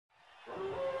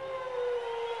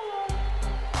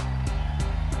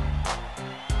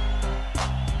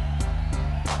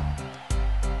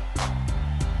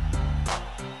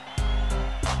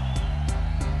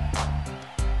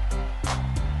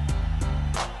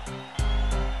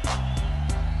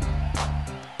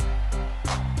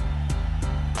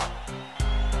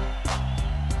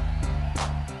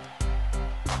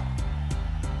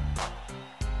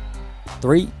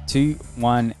3, 2,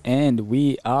 1, and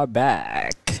we are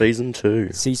back. Season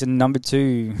 2. Season number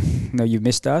 2. No, you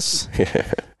missed us.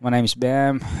 My name's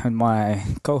Bam, and my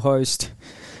co-host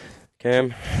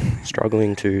Cam,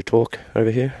 struggling to talk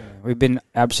over here. We've been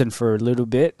absent for a little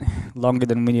bit, longer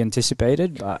than we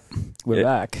anticipated, but we're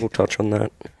back. We'll touch on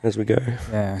that as we go.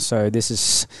 Yeah, so this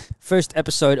is first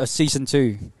episode of Season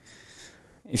 2,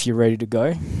 if you're ready to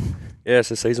go. Yeah,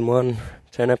 so Season 1,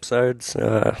 10 episodes.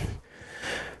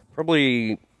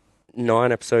 Probably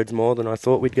 9 episodes more than I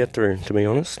thought we'd get through, to be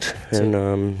honest. And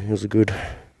it was a good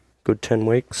 10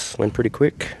 weeks. Went pretty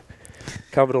quick.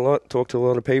 Covered a lot, talked to a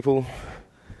lot of people.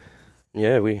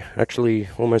 Yeah, we actually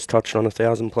almost touched on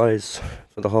 1,000 plays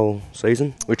for the whole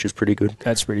season, which is pretty good.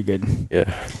 That's pretty good.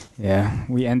 Yeah. Yeah,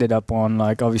 we ended up on,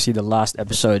 obviously the last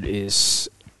episode is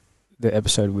the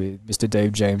episode with Mr.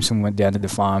 Dave James, and went down to the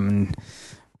farm and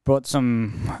brought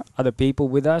some other people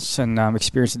with us and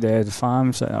experienced it there at the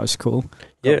farm, so that was cool.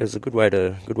 Yeah, it was a good way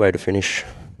to finish,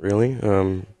 really.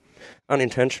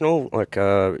 Unintentional,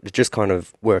 it just kind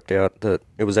of worked out that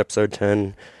it was episode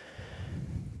 10.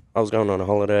 I was going on a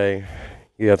holiday.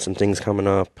 You have some things coming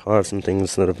up. I have some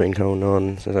things that have been going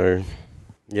on. So,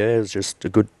 yeah, it was just a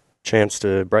good chance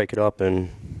to break it up,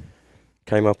 and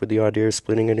came up with the idea of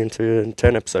splitting it into a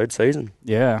 10-episode season.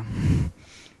 Yeah.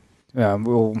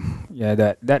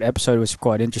 That episode was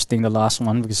quite interesting, the last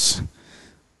one, because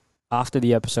after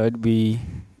the episode, we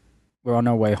were on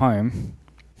our way home.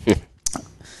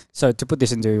 So to put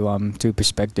this into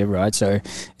perspective, right? So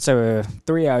it's a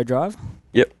 3-hour drive.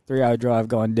 Yep. 3-hour drive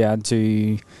going down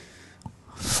to...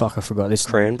 Fuck, I forgot this.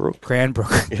 Cranbrook.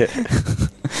 Yeah.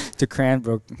 To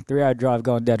Cranbrook. 3-hour drive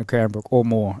going down to Cranbrook or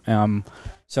more.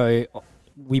 So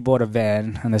we bought a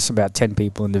van, and there's about 10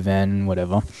 people in the van,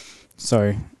 whatever.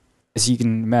 So, as you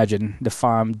can imagine, the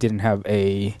farm didn't have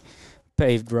a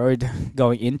paved road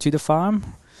going into the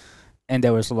farm, and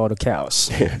there was a lot of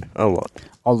cows. Yeah, a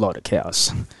lot of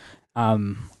cows.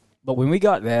 But when we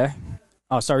got there,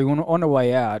 on the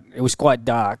way out, it was quite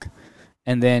dark,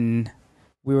 and then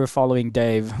we were following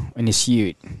Dave in his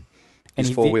ute. And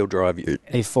his four-wheel drive ute.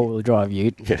 A four-wheel drive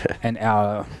ute. Yeah. And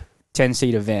our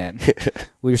 10-seater van,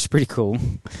 which was pretty cool.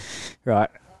 Right.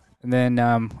 And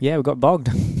then, we got bogged.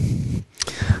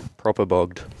 Proper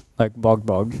bogged. Like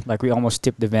bogged. Like we almost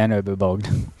tipped the van over bogged.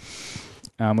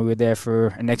 We were there for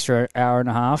an extra hour and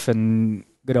a half, and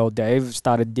good old Dave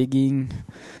started digging.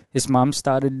 His mum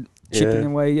started chipping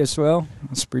away as well.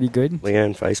 It's pretty good.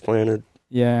 Leanne face planted.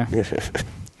 Yeah.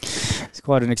 It's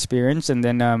quite an experience. And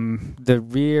then the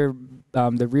rear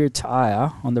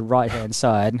tire on the right hand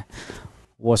side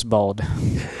was bald.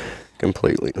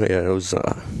 Completely. Yeah,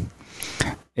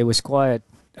 it was quite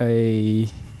a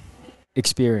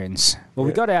experience. Well,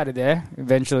 we got out of there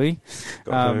eventually.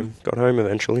 Got home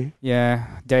eventually. Yeah,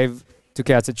 Dave took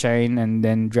out the chain and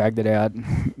then dragged it out.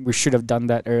 We should have done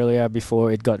that earlier before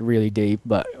it got really deep,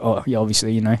 but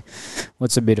obviously,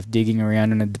 what's a bit of digging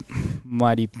around in a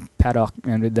mighty paddock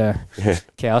and with the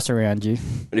cows around you.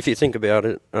 But if you think about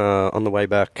it, on the way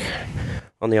back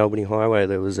on the Albany Highway,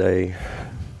 there was a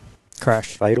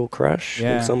fatal crash.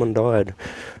 Yeah. And someone died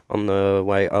on the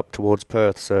way up towards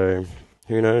Perth, so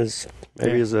who knows?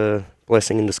 Maybe it's a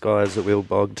blessing in disguise that we were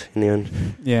bogged in the end.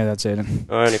 Yeah, that's it.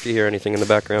 And if you hear anything in the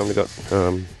background, we've got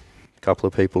a couple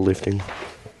of people lifting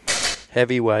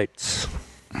heavy weights.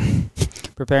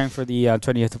 Preparing for the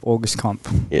 20th of August comp.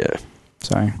 Yeah.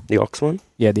 So the Ox one?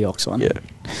 Yeah, the Ox one. Yeah.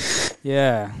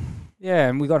 Yeah. Yeah,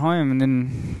 and we got home, and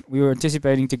then we were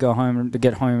anticipating to get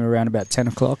home around about 10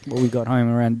 o'clock, but we got home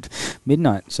around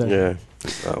midnight. So yeah.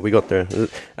 We got there.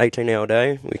 18-hour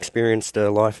day. We experienced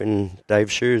life in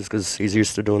Dave's shoes because he's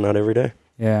used to doing that every day.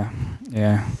 Yeah.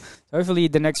 So hopefully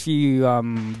the next few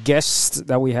guests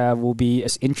that we have will be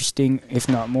as interesting, if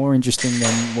not more interesting,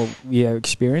 than what we have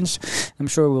experienced. I'm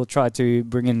sure we'll try to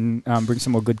bring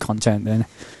some more good content then.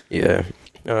 Yeah.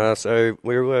 So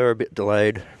we were a bit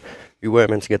delayed. We were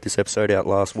meant to get this episode out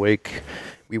last week.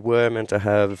 We were meant to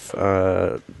have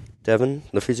Devon,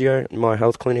 the physio, in my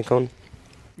health clinic on.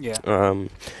 Yeah.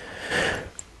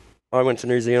 I went to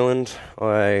New Zealand.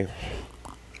 I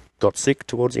got sick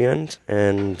towards the end,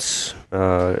 and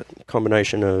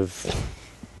combination of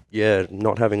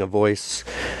not having a voice,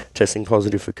 testing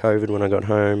positive for COVID when I got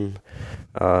home,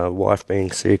 wife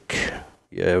being sick.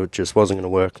 Yeah, it just wasn't going to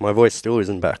work. My voice still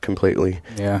isn't back completely.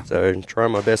 Yeah. So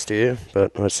trying my best here,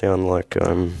 but I sound like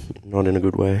I'm not in a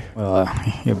good way. Well,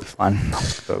 you'll be fine.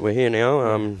 But we're here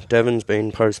now. Devon's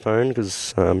been postponed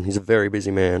because he's a very busy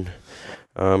man.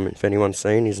 If anyone's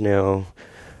seen, he's now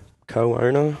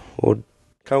co-owner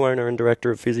and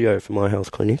director of physio for my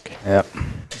health clinic. Yep.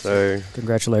 So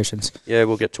congratulations. yeah,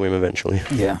 we'll get to him eventually.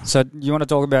 Yeah. So you want to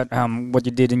talk about what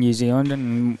you did in New Zealand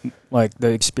and like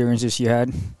the experiences you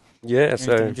had? Yeah,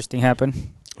 Anything so interesting happened?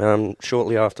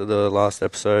 shortly after the last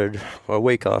episode, or a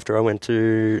week after, I went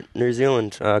to New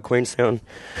Zealand, Queenstown,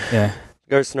 Yeah.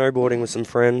 go snowboarding with some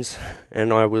friends,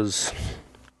 and I was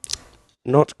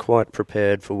not quite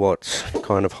prepared for what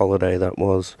kind of holiday that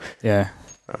was. Yeah.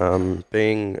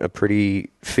 Being a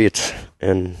pretty fit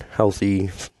and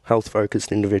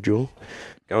health-focused individual,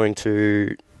 going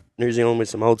to New Zealand with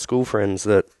some old school friends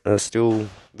that are still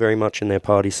very much in their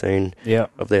party scene Yeah.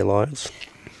 of their lives.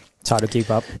 It's hard to keep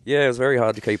up. Yeah, it was very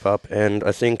hard to keep up, and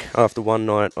I think after one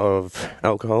night of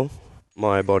alcohol,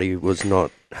 my body was not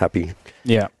happy,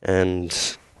 Yeah. and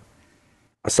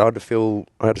I started to feel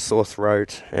I had a sore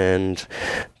throat, and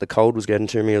the cold was getting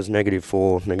to me. It was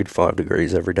 -4, -5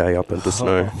 degrees every day up at the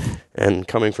snow, and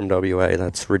coming from WA,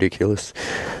 that's ridiculous.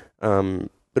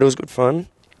 But it was good fun,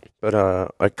 but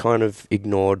I kind of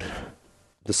ignored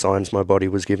the signs my body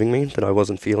was giving me that I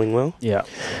wasn't feeling well, Yeah.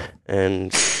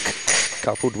 and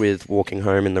coupled with walking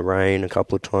home in the rain a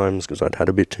couple of times because I'd had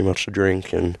a bit too much to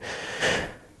drink, and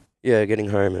yeah, getting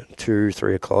home at 2,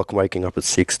 3 o'clock, waking up at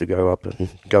 6 to go up and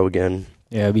go again.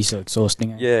 Yeah, it'd be so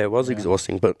exhausting. Yeah, it was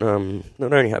exhausting, but that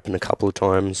only happened a couple of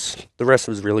times. The rest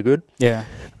was really good. Yeah.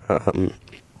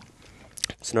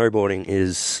 Snowboarding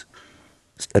is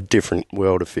a different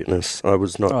world of fitness. I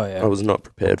was not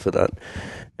prepared for that,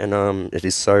 and it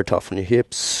is so tough on your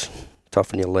hips,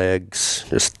 tough on your legs,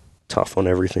 just tough on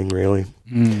everything really.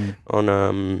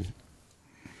 On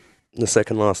the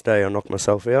second last day, I knocked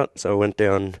myself out, so I went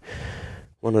down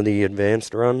one of the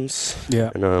advanced runs,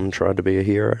 and tried to be a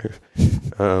hero.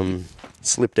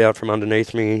 Slipped out from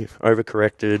underneath me,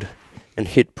 overcorrected, and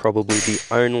hit probably the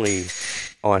only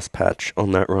ice patch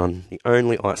on that run. The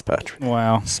only ice patch.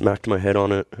 Wow. Smacked my head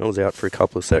on it. I was out for a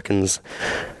couple of seconds.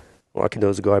 Lucky there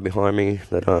was a guy behind me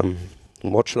that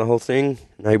watched the whole thing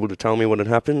and able to tell me what had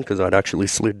happened, because I'd actually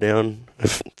slid down a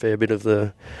fair bit of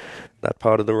that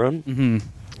part of the run. Mm-hmm.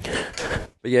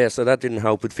 But yeah, so that didn't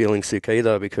help with feeling sick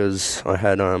either, because I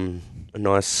had a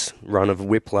nice run of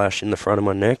whiplash in the front of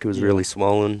my neck. It was really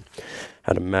swollen,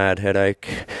 had a mad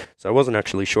headache. So I wasn't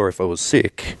actually sure if I was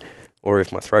sick or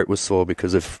if my throat was sore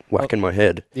because of whacking my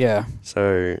head. Yeah.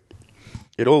 So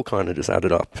it all kind of just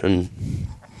added up, and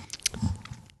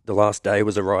the last day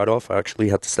was a write-off. I actually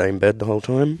had to stay in bed the whole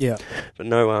time. Yeah. But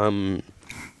no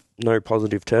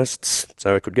positive tests,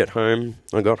 so I could get home.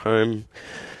 I got home,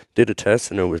 did a test,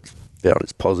 and it was about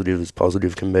as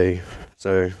positive can be.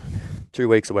 So 2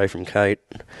 weeks away from Kate,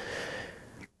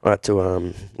 I had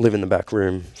to live in the back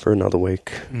room for another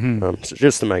week, so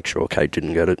just to make sure Kate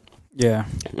didn't get it. Yeah.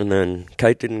 And then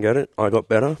Kate didn't get it, I got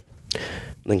better,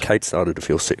 and then Kate started to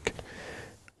feel sick.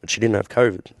 But she didn't have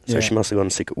COVID, so she must have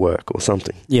gotten sick at work or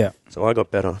something. Yeah. So I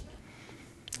got better.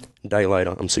 A day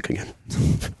later, I'm sick again.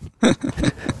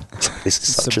 This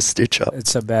is such a stitch up.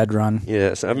 It's a bad run.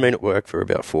 Yeah, so I've been at work for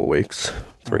about 4 weeks.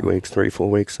 4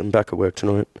 weeks. I'm back at work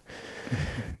tonight.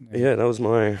 Yeah, that was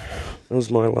my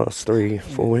last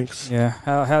 3-4 weeks. Yeah.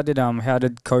 How did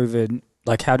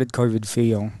COVID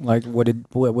feel? Like what did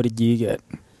you get?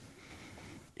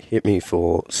 Hit me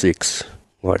for 6,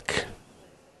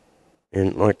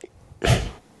 and I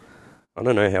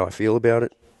don't know how I feel about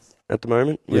it at the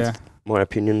moment with my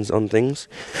opinions on things.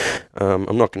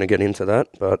 I'm not going to get into that,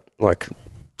 but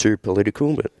too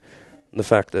political, but the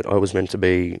fact that I was meant to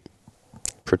be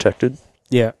protected,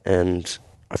 and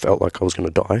I felt like I was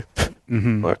going to die.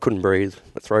 I couldn't breathe.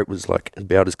 My throat was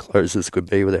about as closed as it could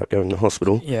be without going to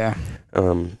hospital. Yeah.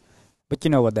 But you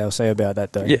know what they'll say about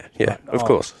that, though. Yeah, of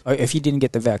course. If you didn't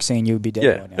get the vaccine, you would be dead.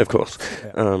 Yeah, right now. of course.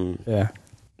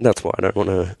 That's why I don't want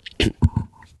to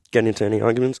get into any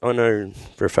arguments. I know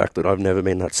for a fact that I've never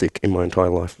been that sick in my entire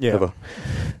life, ever.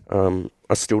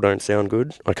 I still don't sound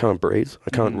good. I can't breathe. I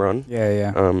can't run.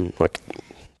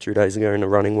 2 days ago in a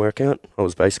running workout, I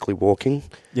was basically walking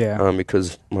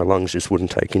because my lungs just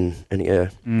wouldn't take in any air.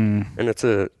 And it's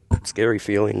a scary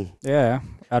feeling. Yeah,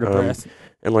 out of breath.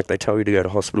 And they tell you to go to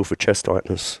hospital for chest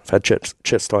tightness. I've had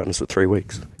chest tightness for 3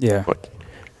 weeks. Yeah.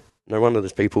 No wonder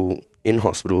there's people in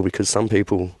hospital, because some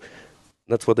people,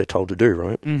 that's what they're told to do,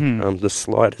 right? The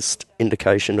slightest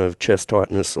indication of chest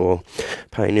tightness or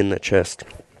pain in their chest,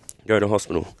 go to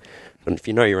hospital. And if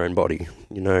you know your own body,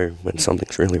 you know when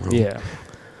something's really wrong. Yeah.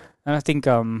 And I think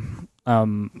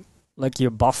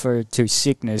your buffer to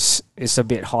sickness is a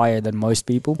bit higher than most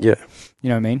people. Yeah. You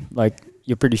know what I mean?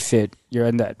 You're pretty fit. You're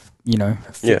in that,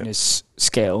 fitness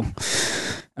scale.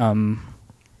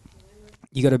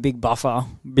 You got a big buffer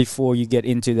before you get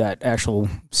into that actual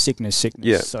sickness.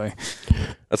 Yeah. So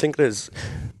I think with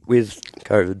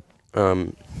COVID,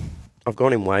 I've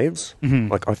gone in waves.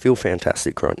 Mm-hmm. Like, I feel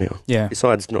fantastic right now. Yeah.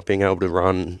 Besides not being able to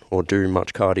run or do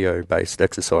much cardio-based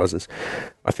exercises,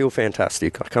 I feel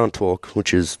fantastic. I can't talk,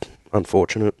 which is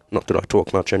unfortunate. Not that I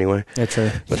talk much anyway. Yeah,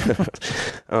 true.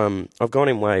 But I've gone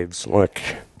in waves. Like,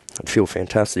 I feel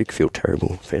fantastic, feel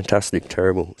terrible, fantastic,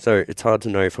 terrible. So it's hard to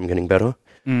know if I'm getting better.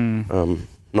 I'm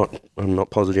not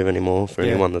positive anymore for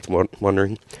anyone that's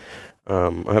wondering.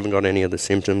 I haven't got any of the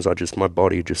symptoms. My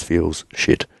body just feels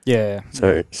shit. Yeah.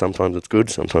 So sometimes it's good,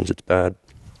 sometimes it's bad.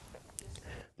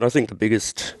 But I think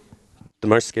the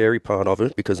most scary part of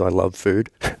it, because I love food,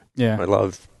 Yeah. I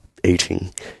love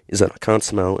eating, is that I can't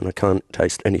smell and I can't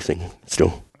taste anything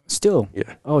still. Still?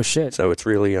 Yeah. Oh, shit. So it's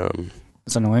really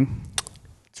It's annoying.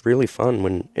 it's really fun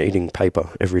when eating paper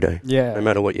every day. Yeah. No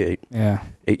matter what you eat. Yeah.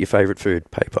 Eat your favourite food,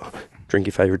 paper. Drink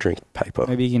your favourite drink, paper.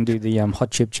 Maybe you can do the hot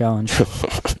chip challenge.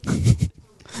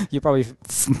 You'll probably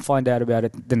find out about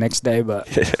it the next day, but...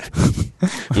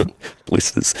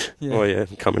 Blisters. Yeah. Oh, yeah,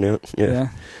 coming out. Yeah.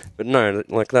 But no,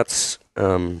 like, that's...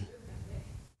 I'm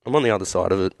on the other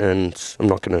side of it, and I'm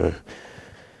not going to,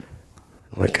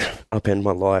 like, upend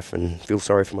my life and feel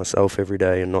sorry for myself every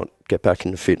day and not get back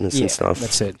into fitness and stuff.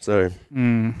 That's it. So...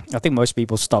 I think most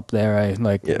people stop there, eh?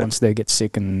 Like, once they get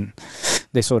sick and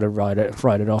they sort of write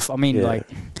it off. I mean, like...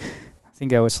 I think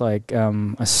there was like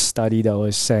a study that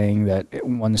was saying that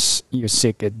once you're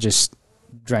sick, it just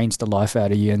drains the life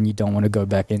out of you, and you don't want to go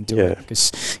back into it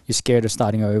because you're scared of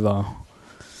starting over.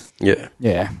 Yeah.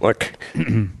 Yeah. Like,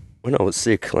 when I was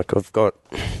sick, like, I've got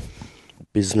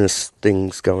business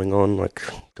things going on, like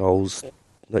goals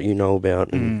that you know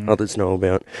about and others know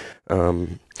about,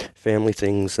 family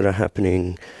things that are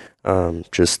happening,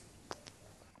 just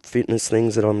fitness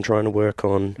things that I'm trying to work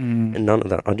on, and none of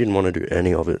that. I didn't want to do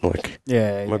any of it. Like,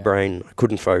 my brain, I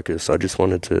couldn't focus. I just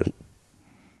wanted to...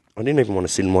 I didn't even want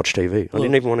to sit and watch TV. I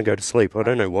didn't even want to go to sleep. I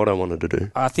don't know what I wanted to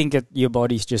do. I think your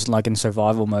body's just like in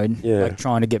survival mode, like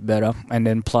trying to get better, and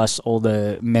then plus all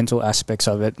the mental aspects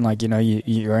of it. Like, you know,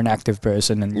 you're an active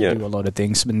person and you do a lot of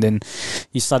things, and then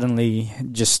you suddenly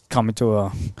just come into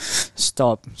a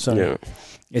stop. So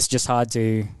it's just hard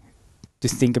to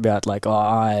think about, like, oh,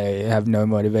 I have no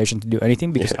motivation to do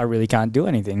anything because I really can't do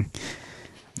anything.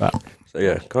 But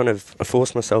so kind of I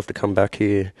forced myself to come back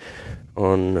here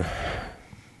on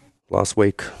last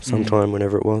week sometime,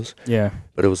 whenever it was. Yeah.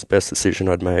 But it was the best decision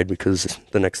I'd made, because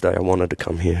the next day I wanted to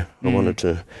come here. I wanted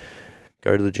to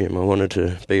go to the gym. I wanted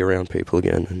to be around people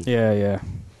again. And yeah,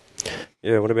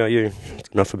 what about you?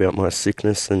 Enough about my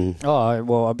sickness and... Oh,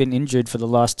 well, I've been injured for the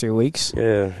last 2 weeks.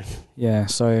 Yeah. Yeah,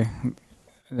 so...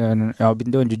 And I've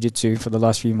been doing jiu-jitsu for the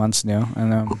last few months now,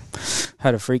 and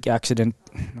had a freak accident.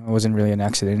 It wasn't really an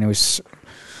accident. It was,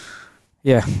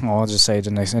 I'll just say it's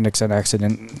an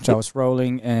accident. So I was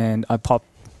rolling, and I popped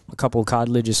a couple of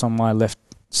cartilages on my left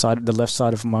side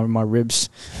of my ribs,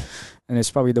 and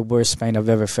it's probably the worst pain I've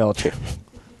ever felt,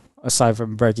 aside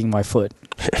from breaking my foot.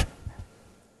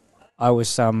 I was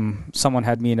someone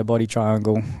had me in a body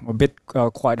triangle, a bit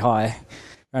quite high,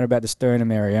 around about the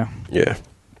sternum area. Yeah.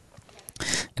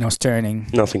 And I was turning.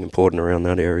 Nothing important around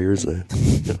that area, is there?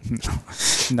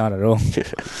 Not at all.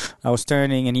 I was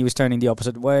turning, and he was turning the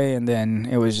opposite way, and then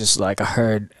it was just like I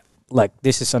heard, like,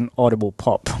 this is an audible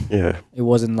pop. Yeah. It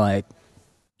was like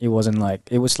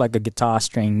a guitar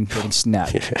string getting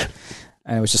snapped.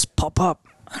 And it was just pop up.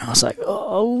 And I was like,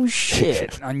 oh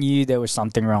shit. I knew there was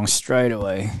something wrong straight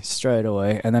away.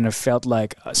 And then it felt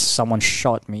like someone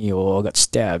shot me or got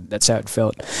stabbed. That's how it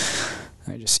felt.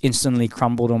 I just instantly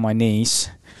crumbled on my knees,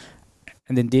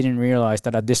 and then didn't realize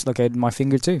that I dislocated my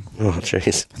finger too. Oh,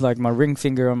 jeez. Like, my ring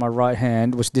finger on my right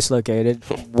hand was dislocated.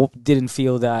 Didn't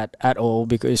feel that at all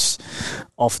because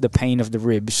of the pain of the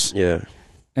ribs. Yeah.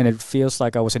 And it feels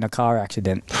like I was in a car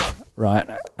accident, right?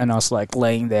 And I was like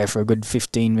laying there for a good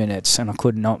 15 minutes, and I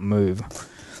could not move.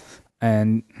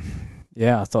 And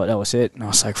I thought that was it. And I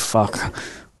was like, fuck.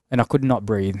 And I could not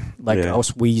breathe. Like, I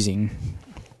was wheezing.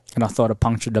 And I thought I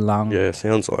punctured the lung. Yeah,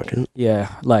 sounds like it. Yeah,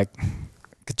 like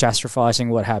catastrophizing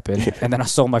what happened. And then I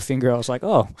saw my finger. I was like,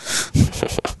 oh.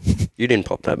 You didn't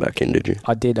pop that back in, did you?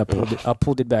 I did. I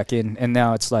pulled it back in. And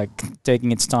now it's like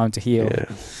taking its time to heal.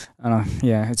 Yeah. And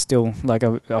it's still like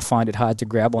I find it hard to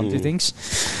grab onto things.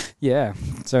 Yeah,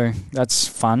 so that's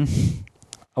fun.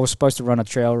 I was supposed to run a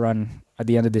trail run at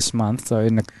the end of this month. So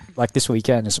this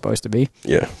weekend is supposed to be.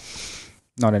 Yeah.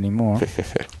 Not anymore.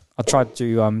 I tried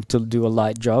to do a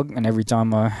light jog, and every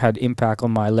time I had impact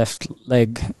on my left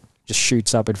leg, just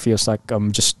shoots up. It feels like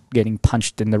I'm just getting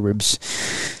punched in the ribs.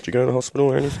 Did you go to the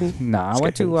hospital or anything? No, I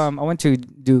went to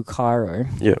do chiro.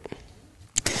 Yeah.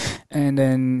 And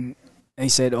then he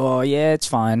said, "Oh yeah, it's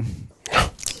fine."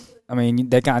 I mean,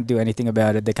 they can't do anything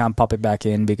about it. They can't pop it back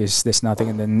in because there's nothing,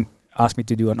 and then ask me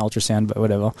to do an ultrasound, but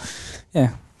whatever.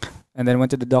 Yeah. And then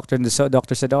went to the doctor, and the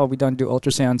doctor said, "Oh, we don't do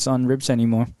ultrasounds on ribs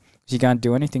anymore. You can't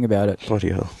do anything about it." Bloody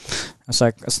hell. I was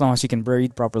like, as long as you can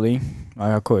breathe properly,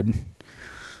 I could.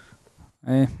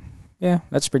 Yeah,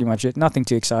 that's pretty much it. Nothing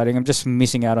too exciting. I'm just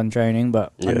missing out on training,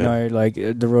 but I know like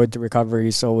the road to recovery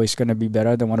is always going to be better.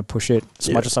 I don't want to push it as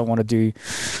much as I want to do,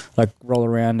 like roll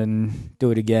around and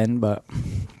do it again, but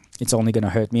it's only going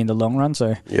to hurt me in the long run.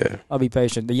 So I'll be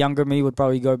patient. The younger me would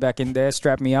probably go back in there,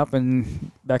 strap me up,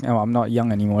 and back. Oh, I'm not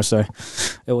young anymore, so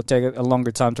it will take a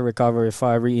longer time to recover if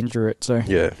I re-injure it. So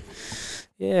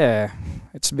yeah,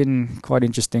 it's been quite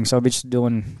interesting. So I'll be just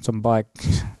doing some bike,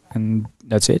 and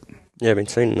that's it. Yeah, I've been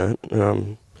seeing that.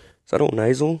 Is that all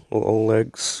nasal or all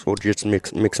legs, or just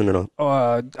mixing it up?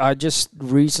 I just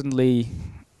recently.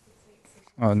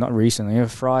 Oh, not recently.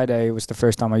 Friday was the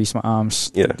first time I used my arms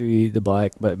to do the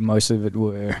bike, but most of it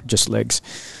were just legs.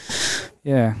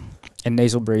 Yeah, and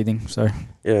nasal breathing. So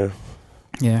yeah.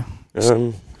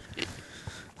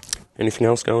 Anything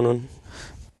else going on?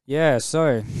 Yeah.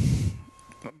 So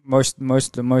most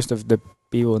of the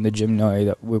people in the gym know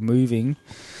that we're moving.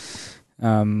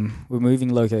 We're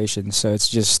moving locations, so it's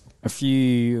just a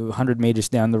few 100 meters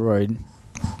down the road.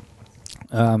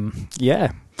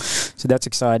 So that's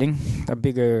exciting. A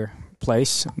bigger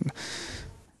place,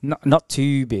 not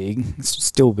too big. It's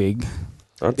still big.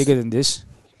 That's bigger than this.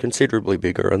 Considerably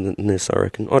bigger than this, I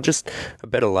reckon. Or just a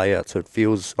better layout, so it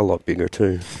feels a lot bigger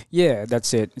too. Yeah,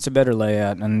 that's it. It's a better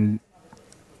layout, and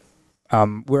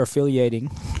we're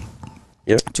affiliating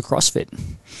to CrossFit.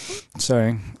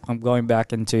 So I'm going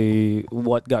back into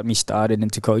what got me started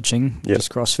into coaching,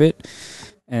 just CrossFit,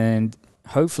 and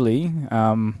hopefully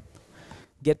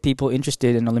get people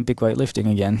interested in Olympic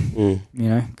weightlifting again. You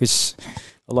know, because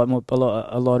a lot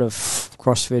of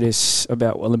CrossFit is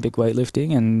about Olympic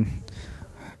weightlifting, and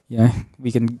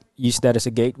we can use that as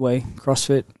a gateway.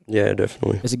 CrossFit,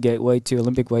 definitely, as a gateway to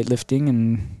Olympic weightlifting,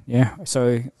 and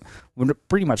so we're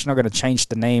pretty much not going to change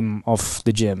the name of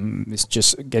the gym. It's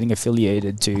just getting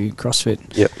affiliated to CrossFit,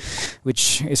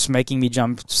 which is making me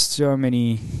jump so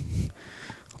many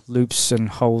loops and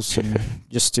holes and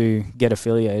just to get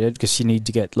affiliated, because you need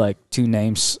to get like 2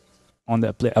 names on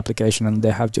the application and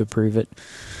they have to approve it.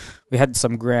 We had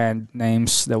some grand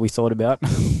names that we thought about.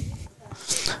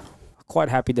 Quite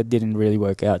happy that didn't really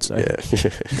work out. So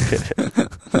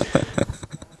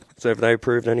So have they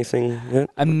approved anything yet?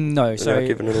 No. So they're not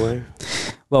giving it away?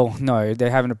 Well, no, they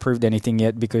haven't approved anything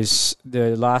yet because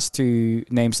the last 2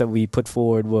 names that we put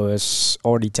forward was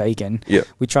already taken.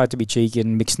 We tried to be cheeky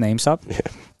and mix names up.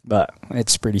 But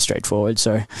it's pretty straightforward.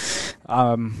 So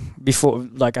before,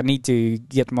 like, I need to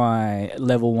get my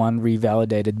level 1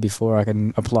 revalidated before I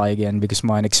can apply again, because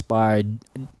mine expired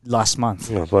last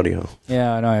month. Oh, bloody hell.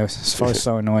 Yeah, I know. It was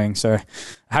so annoying. So I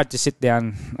had to sit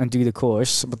down and do the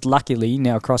course. But luckily,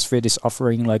 now CrossFit is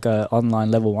offering like a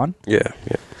online level 1.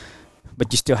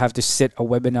 But you still have to sit a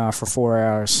webinar for 4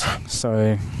 hours.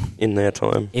 So in their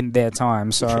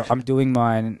time. So I'm doing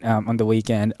mine on the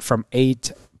weekend from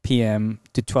 8 p.m.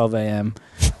 to 12 a.m.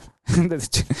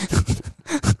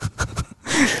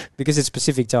 because it's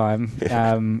Pacific time.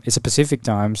 It's a Pacific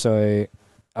time, so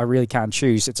I really can't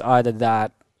choose. It's either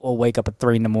that or wake up at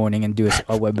 3 in the morning and do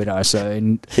a webinar.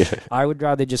 So I would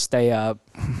rather just stay up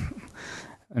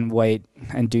and wait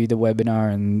and do the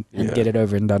webinar and get it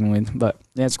over and done with. But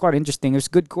yeah, it's quite interesting. It's a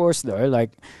good course though.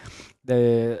 Like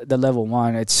the level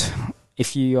 1, it's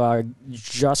if you are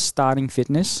just starting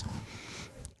fitness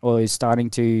or is starting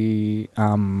to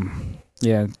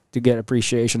to get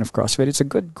appreciation of CrossFit, it's a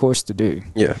good course to do.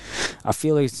 I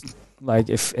feel like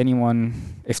if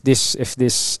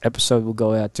this episode will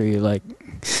go out to like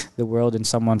the world and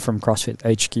someone from CrossFit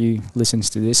HQ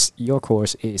listens to this, your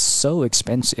course is so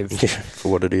expensive for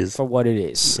what it is.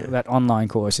 That online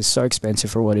course is so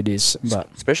expensive for what it is, but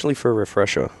especially for a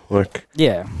refresher. Like,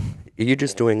 are you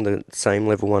just doing the same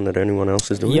level 1 that anyone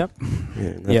else is doing?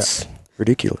 That's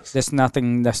ridiculous. That's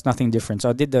nothing different. So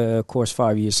I did the course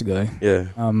 5 years ago.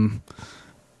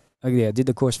 I did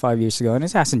the course 5 years ago, and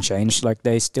it hasn't changed. Like,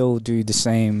 they still do the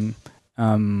same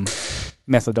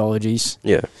methodologies.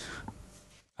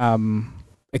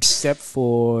 Except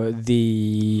for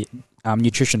the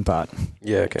nutrition part.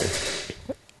 The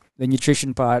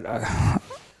nutrition part, I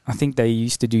think they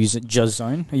used to do just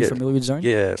Zone. Are you familiar with Zone?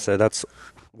 Yeah, so that's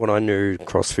what I knew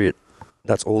CrossFit.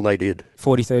 That's all they did.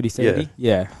 40, 30, 30?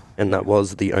 Yeah. And that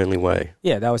was the only way.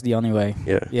 Yeah, that was the only way.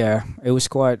 Yeah. It was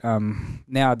quite...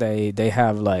 now they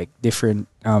have, like, different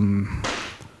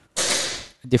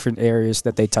areas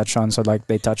that they touch on. So, like,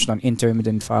 they touched on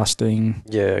intermittent fasting.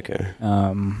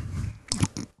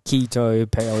 keto,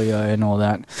 paleo, and all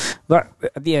that. But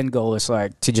the end goal is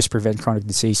like to just prevent chronic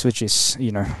disease, which is,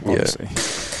 obviously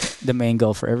the main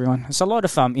goal for everyone. There's a lot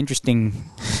of interesting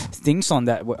things on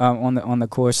that on the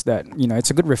course that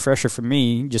it's a good refresher for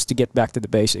me just to get back to the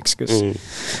basics because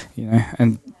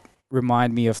and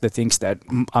remind me of the things that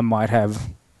I might have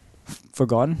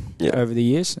forgotten over the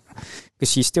years.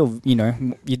 Because you still,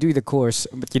 you do the course,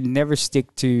 but you never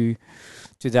stick to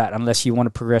that unless you want to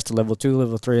progress to level 2,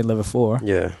 level 3, and level 4.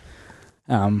 Yeah.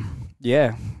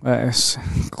 It's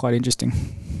quite interesting.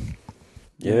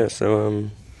 Yeah. So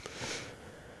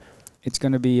it's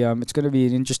gonna be an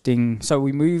interesting. So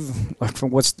we move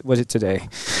from was it today,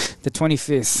 the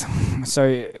 25th.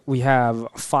 So we have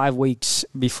 5 weeks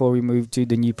before we move to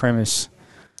the new premise.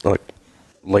 Like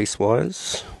lease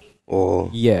wise,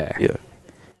 or yeah,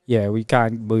 we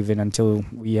can't move in until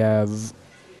we have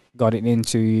got it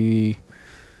into.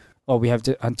 Or we have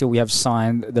to until we have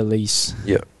signed the lease.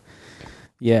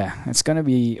 Yeah, it's gonna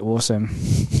be awesome.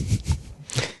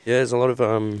 Yeah, there's a lot of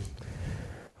I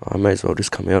may as well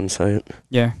just come out and say it.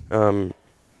 Yeah. For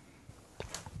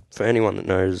anyone that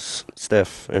knows,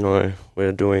 Steph and I,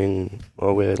 we're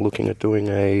looking at doing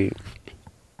a,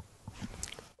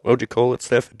 what would you call it,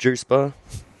 Steph? Juice bar?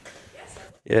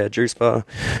 Yeah, juice bar.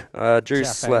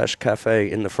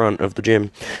 Juice/cafe in the front of the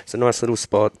gym. It's a nice little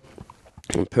spot.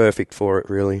 And perfect for it,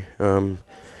 really. And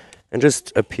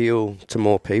just appeal to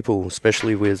more people,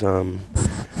 especially with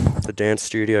the dance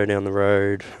studio down the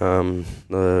road,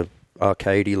 the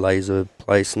arcadey laser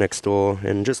place next door,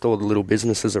 and just all the little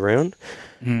businesses around.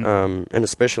 And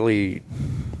especially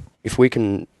if we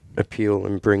can appeal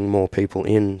and bring more people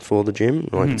in for the gym,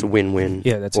 it's a win-win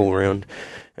all around.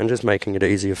 And just making it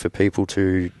easier for people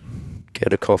to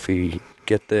get a coffee,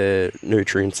 get their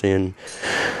nutrients in.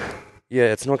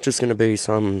 Yeah, it's not just going to be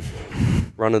some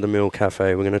run-of-the-mill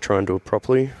cafe. We're going to try and do it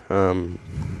properly,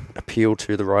 appeal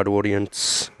to the right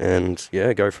audience, and,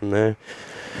 go from there.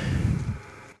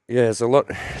 Yeah, there's a lot.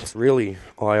 It's really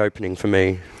eye-opening for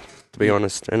me, to be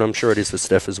honest, and I'm sure it is for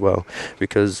Steph as well,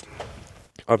 because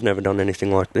I've never done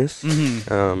anything like this.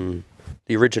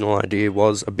 The original idea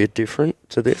was a bit different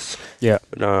to this. Yeah.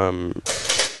 But I'm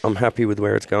happy with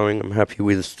where it's going. I'm happy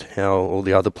with how all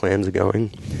the other plans are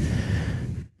going.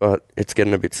 But it's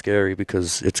getting a bit scary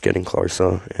because it's getting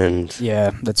closer, and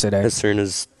that's it. As soon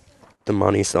as the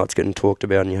money starts getting talked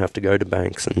about and you have to go to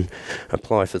banks and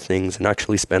apply for things and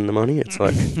actually spend the money, it's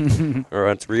like, all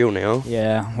right, it's real now.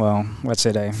 Yeah, well, that's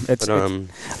it. It's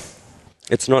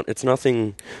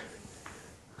nothing.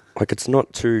 Like, it's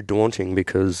not too daunting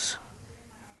because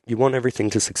you want everything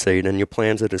to succeed and your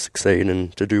plans are to succeed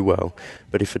and to do well.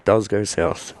 But if it does go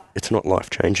south, it's not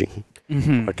life changing.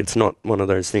 Like, it's not one of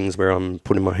those things where I'm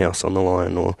putting my house on the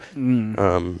line or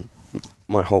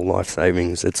my whole life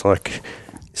savings. It's like,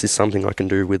 this is something I can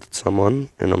do with someone,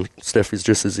 and Steph is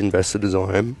just as invested as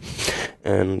I am,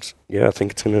 and I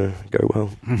think it's going to go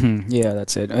well. Yeah,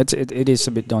 that's it. It is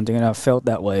a bit daunting, and I felt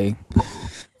that way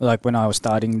like when I was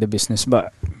starting the business,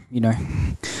 but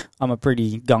I'm a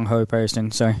pretty gung-ho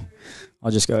person, so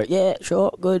I'll just go, yeah,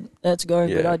 sure, good, let's go,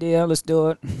 good idea, let's do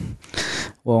it.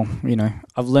 Well,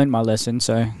 I've learned my lesson,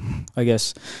 so I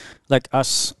guess like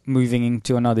us moving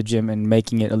into another gym and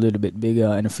making it a little bit bigger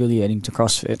and affiliating to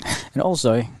CrossFit. And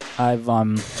also, I've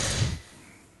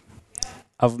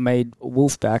made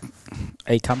Wolfpack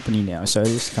a company now. So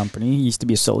this company used to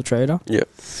be a sole trader. Yeah.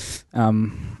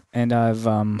 And I've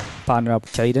partnered up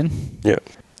with Caden. Yeah.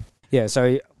 Yeah,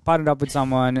 so partnered up with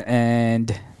someone,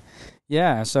 and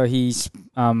so he's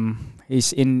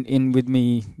in with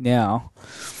me now.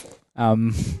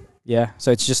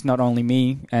 So it's just not only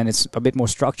me, and it's a bit more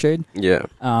structured. Yeah.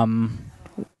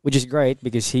 Which is great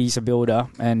because he's a builder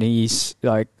and he's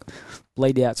like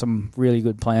laid out some really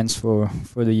good plans for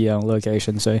the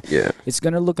location. So it's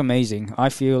going to look amazing. I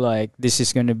feel like this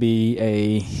is going to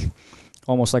be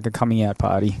almost like a coming out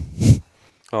party.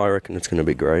 I reckon it's going to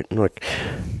be great. Like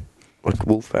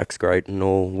Wolfpack's great and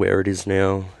all where it is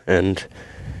now, and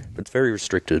it's very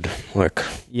restricted. Like,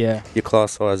 your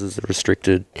class sizes are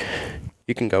restricted.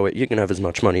 You can have as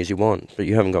much money as you want, but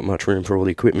you haven't got much room for all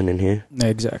the equipment in here.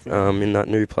 Exactly. In that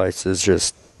new place, it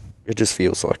just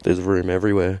feels like there's room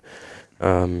everywhere.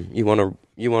 You want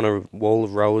a wall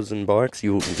of rowers and bikes,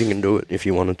 you can do it if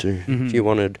you wanted to. Mm-hmm. If you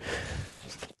wanted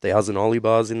 1,000 ollie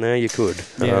bars in there, you could.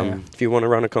 If you want to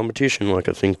run a competition, like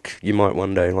I think you might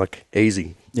one day, like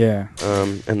easy. Yeah.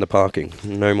 And the parking,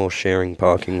 no more sharing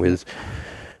parking with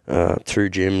 2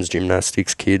 gyms,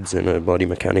 gymnastics, kids, and a bloody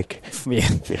mechanic.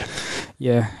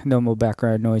 Yeah, no more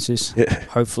background noises. Yeah.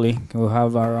 Hopefully, we'll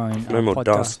have our own no more podcast.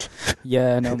 Dust.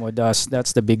 Yeah, no more dust.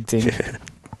 That's the big thing.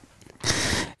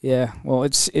 Yeah, well,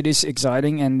 it is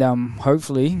exciting, and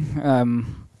hopefully,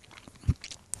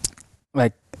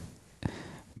 like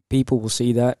people will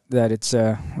see that it's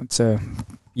a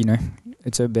you know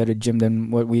it's a better gym than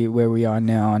where we are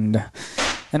now, and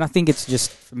I think it's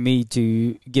just for me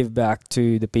to give back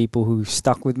to the people who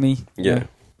stuck with me, Yeah.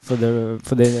 for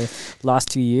the last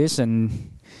 2 years, and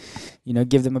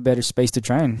give them a better space to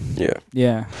train. Yeah.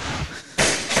 Yeah.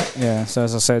 Yeah, so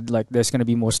as I said, like there's going to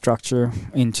be more structure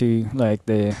into like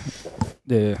the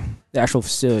actual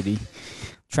facility.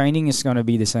 Training is going to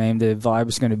be the same. The vibe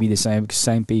is going to be the same.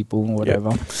 Same people,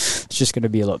 whatever. Yep. It's just going to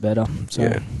be a lot better.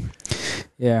 So,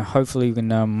 yeah. Hopefully we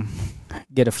can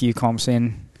get a few comps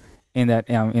in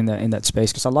that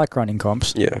space, because I like running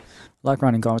comps. Yeah, like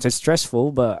running comps. It's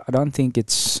stressful, but I don't think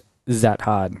it's that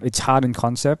hard. It's hard in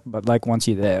concept, but like once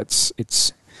you're there,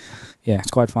 it's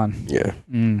quite fun. Yeah.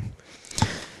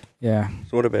 Yeah.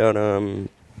 So what about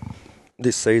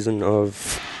this season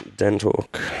of Den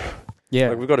Talk? Yeah,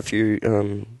 like we've got a few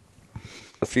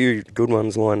good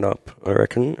ones lined up, I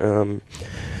reckon,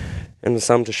 and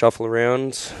some to shuffle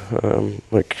around.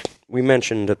 Like we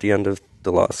mentioned at the end of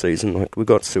the last season, like we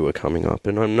got Sewer coming up,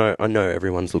 and I know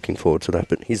everyone's looking forward to that,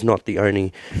 but he's not the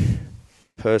only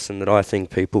person that I think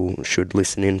people should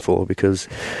listen in for, because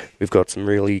we've got some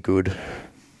really good,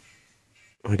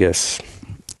 I guess,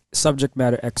 subject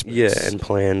matter experts. Yeah, and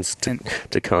plans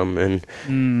to come, and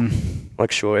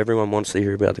like sure, everyone wants to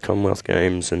hear about the Commonwealth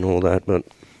Games and all that, but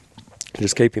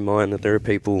just keep in mind that there are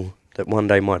people that one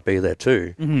day might be there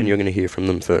too, and you're going to hear from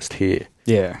them first here.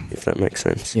 Yeah, if that makes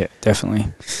sense. Yeah, definitely.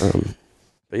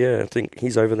 But yeah, I think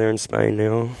he's over there in Spain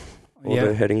now, or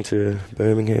they're heading to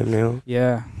Birmingham now.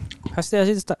 Yeah, has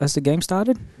the game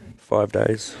started? 5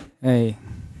 days. Hey.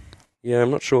 Yeah,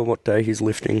 I'm not sure what day he's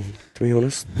lifting, to be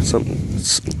honest.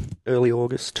 Early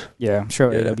August. Yeah, I'm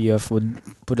sure AWF would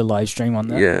put a live stream on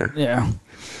that. Yeah.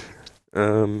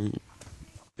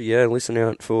 But yeah, listen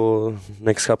out for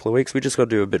next couple of weeks. We just got to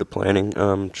do a bit of planning,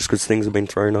 just because things have been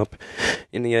thrown up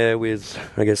in the air with,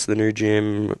 I guess, the new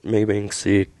gym, me being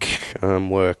sick,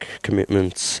 work,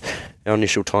 commitments. Our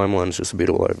initial timeline's just a bit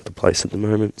all over the place at the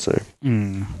moment, so...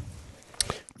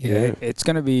 Yeah, it's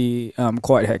going to be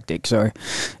quite hectic. So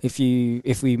if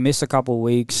we miss a couple of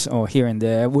weeks or here and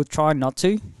there, we'll try not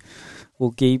to.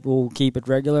 We'll keep it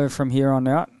regular from here on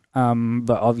out.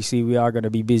 But obviously we are going to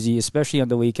be busy, especially on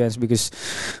the weekends, because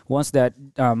once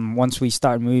we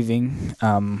start moving,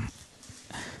 we'll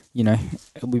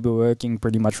be working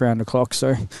pretty much round the clock. So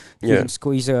if we can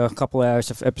squeeze a couple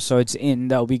hours of episodes in,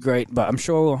 that'll be great. But I'm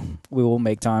sure we will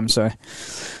make time. So.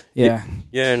 Yeah,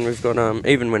 and we've got,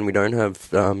 even when we don't have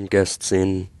guests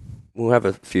in, we'll have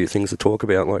a few things to talk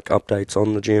about, like updates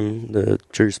on the gym, the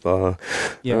juice bar,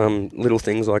 little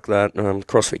things like that.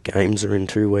 CrossFit Games are in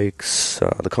 2 weeks,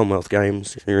 the Commonwealth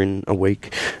Games are in a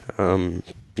week.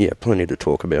 Plenty to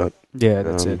talk about. Yeah,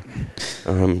 that's it.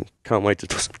 Can't wait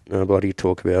to bloody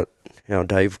talk about how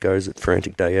Dave goes at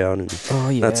Frantic Day Out, and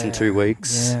that's in 2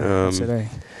 weeks. Yeah, today.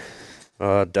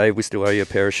 Dave, we still owe you a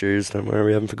pair of shoes. Don't worry,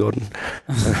 we haven't forgotten.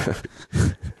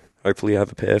 Hopefully you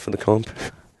have a pair for the comp.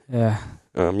 Yeah.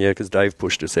 Because Dave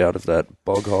pushed us out of that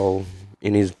bog hole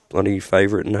in his bloody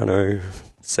favourite Nano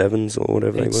 7s or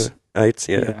whatever they were. 8s,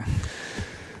 yeah.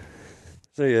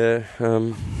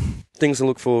 So, things to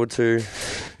look forward to.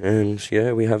 And,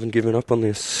 we haven't given up on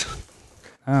this.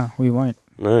 We won't.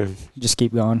 No. Just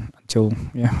keep going until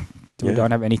we don't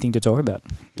have anything to talk about.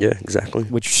 Yeah, exactly.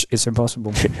 Which is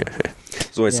impossible.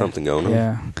 There's always something going on.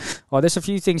 Yeah. Well, there's a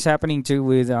few things happening too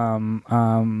with John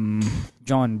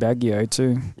Baggio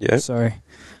too. Yeah. So,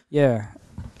 there's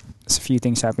a few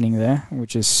things happening there,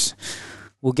 which is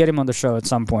we'll get him on the show at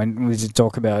some point. We should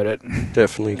talk about it.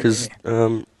 Definitely, because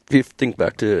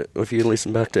if you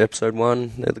listen back to episode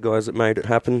 1, they're the guys that made it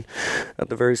happen at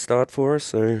the very start for us.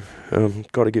 So,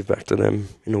 got to give back to them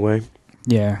in a way.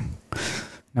 Yeah.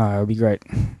 No, it'll be great.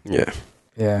 Yeah.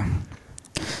 Yeah.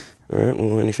 All right,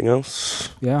 well, anything else?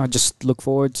 Yeah, I just look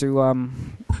forward to,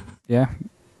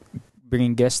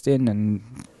 bringing guests in and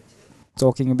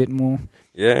talking a bit more.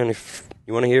 Yeah, and if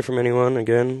you want to hear from anyone,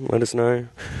 again, let us know.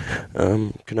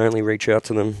 Can only reach out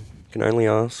to them, can only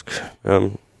ask.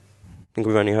 I think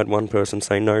we've only had one person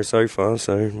say no so far,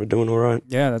 so we're doing all right.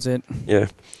 Yeah, that's it. Yeah.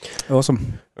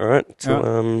 Awesome. All right,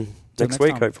 till next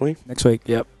week, hopefully. Next week,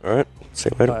 yep. All right, see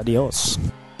you later. Adios.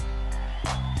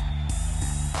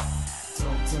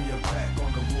 Turn your back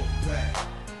on the wolf pack.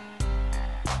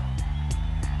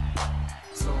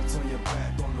 Turn your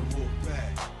back on the wolf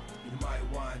pack. You might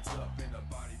wind up in